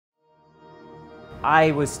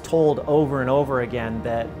I was told over and over again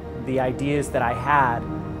that the ideas that I had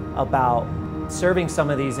about serving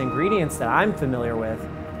some of these ingredients that I'm familiar with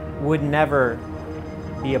would never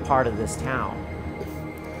be a part of this town.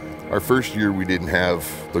 Our first year we didn't have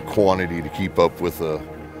the quantity to keep up with a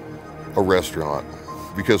restaurant,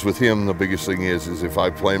 because with him the biggest thing is if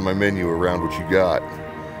I plan my menu around what you got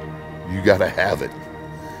to have it.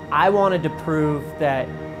 I wanted to prove that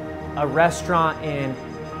a restaurant in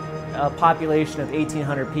a population of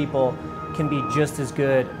 1,800 people can be just as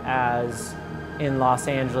good as in Los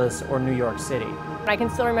Angeles or New York City. I can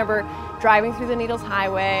still remember driving through the Needles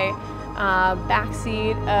Highway,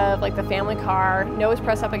 backseat of like the family car, nose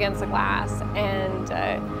pressed up against the glass,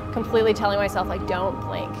 and completely telling myself, like, don't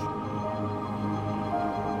blink.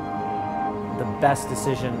 The best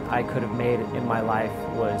decision I could have made in my life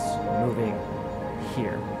was moving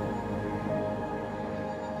here.